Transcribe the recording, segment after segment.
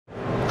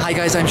Hi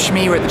guys, I'm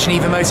Shmi. We're at the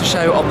Geneva Motor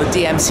Show on the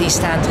DMC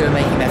stand, who are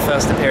making their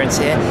first appearance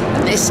here.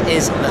 And this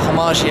is the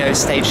Homagio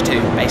Stage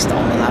 2, based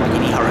on the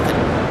Lamborghini Huracan.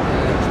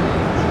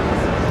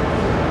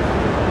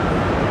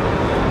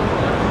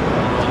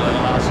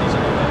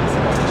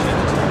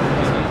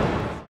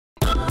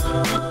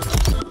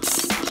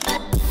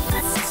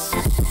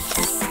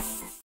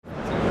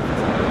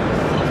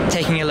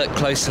 Taking a look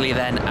closely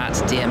then at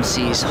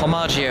DMC's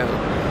Homagio.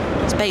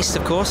 It's based,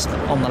 of course,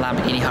 on the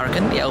Lamborghini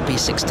Huracan, the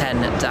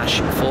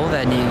LP610-4,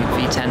 their new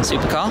V10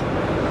 supercar.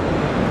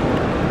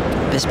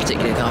 This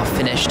particular car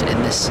finished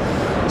in this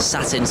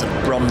satin sort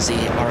of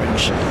bronzy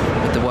orange,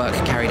 with the work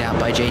carried out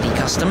by JD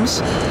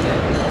Customs.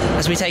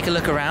 As we take a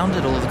look around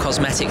at all of the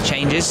cosmetic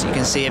changes, you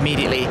can see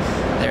immediately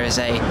there is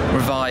a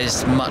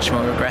revised, much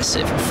more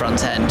aggressive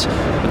front end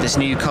with this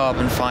new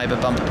carbon fibre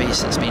bumper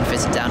piece that's been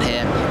fitted down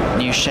here,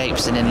 new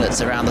shapes and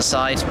inlets around the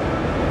side,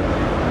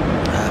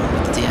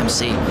 with the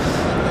DMC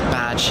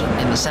badge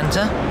in the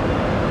centre,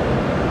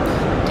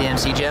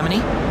 DMC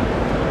Germany.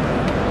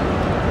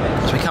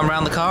 As we come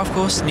around the car, of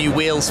course, new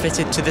wheels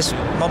fitted to this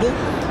model.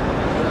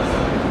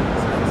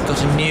 Got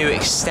a new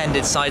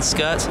extended side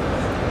skirt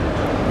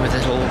with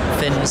little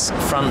fins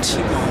front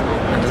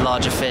and a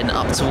larger fin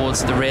up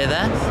towards the rear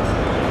there.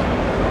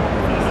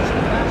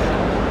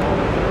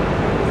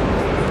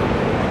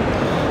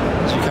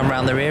 As we come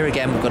around the rear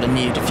again, we've got a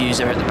new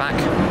diffuser at the back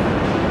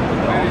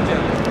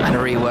and a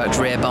reworked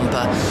rear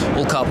bumper,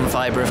 all carbon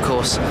fibre of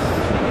course.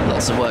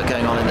 Lots of work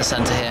going on in the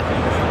centre here.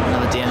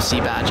 Another DMC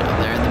badge up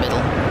there in the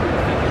middle.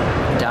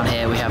 Down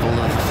here we have all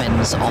of the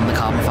fins on the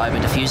carbon fibre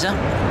diffuser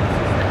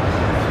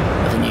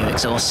with a new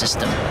exhaust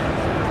system.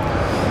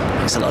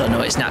 Makes a lot of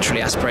noise,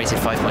 naturally aspirated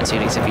 5.2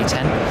 litre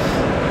V10.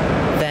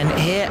 Then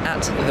here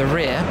at the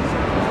rear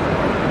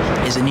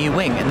is a new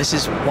wing, and this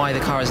is why the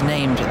car is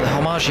named the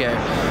Homagio.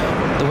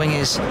 The wing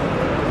is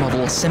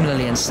modelled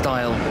similarly in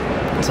style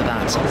to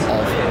that of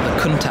the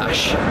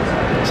Countach.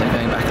 So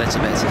going back a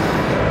little bit,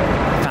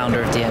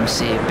 founder of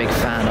DMC, a big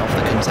fan of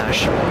the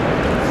Countach,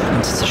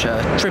 wanted to show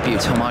a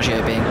tribute,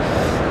 Homagio being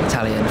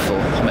Italian for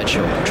homage,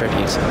 or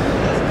tribute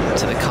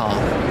to the car.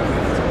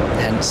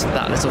 Hence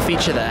that little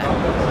feature there.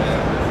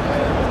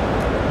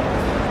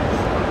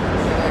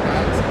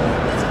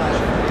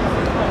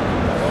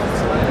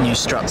 New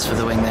struts for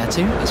the wing there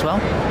too, as well,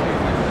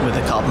 with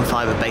a carbon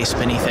fibre base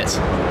beneath it.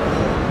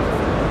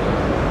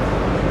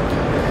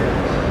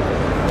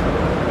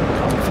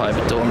 Carbon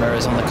fibre door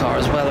mirrors on the car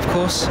as well, of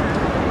course.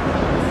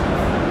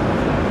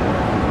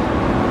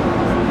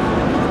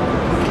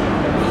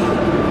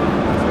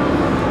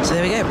 So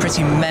there we go,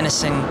 pretty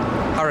menacing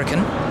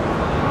Huracan.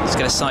 Let's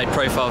get a side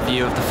profile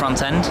view of the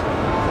front end.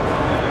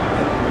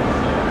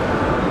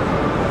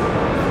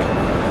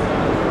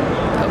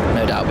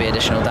 No doubt be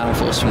additional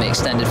downforce from the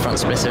extended front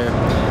splitter,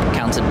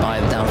 countered by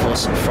the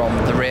downforce from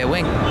the rear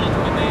wing.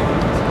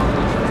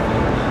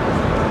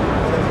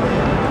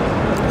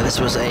 Well, this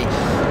was a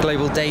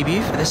global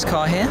debut for this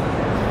car here.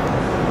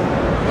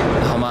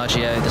 The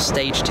Homagio, the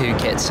Stage 2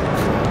 kit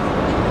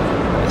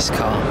for this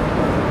car.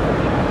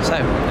 So,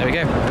 there we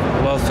go.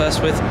 The world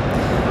first with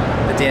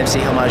the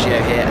DMC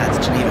Homagio here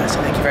at Geneva.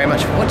 So thank you very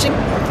much for watching.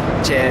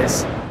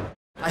 Cheers.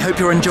 I hope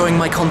you're enjoying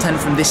my content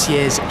from this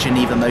year's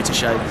Geneva Motor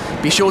Show.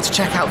 Be sure to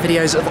check out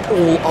videos of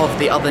all of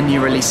the other new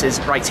releases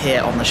right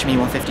here on the Shmi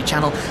 150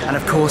 channel, and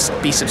of course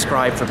be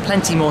subscribed for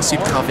plenty more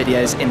supercar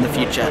videos in the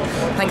future.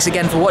 Thanks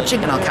again for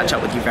watching, and I'll catch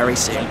up with you very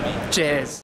soon. Cheers!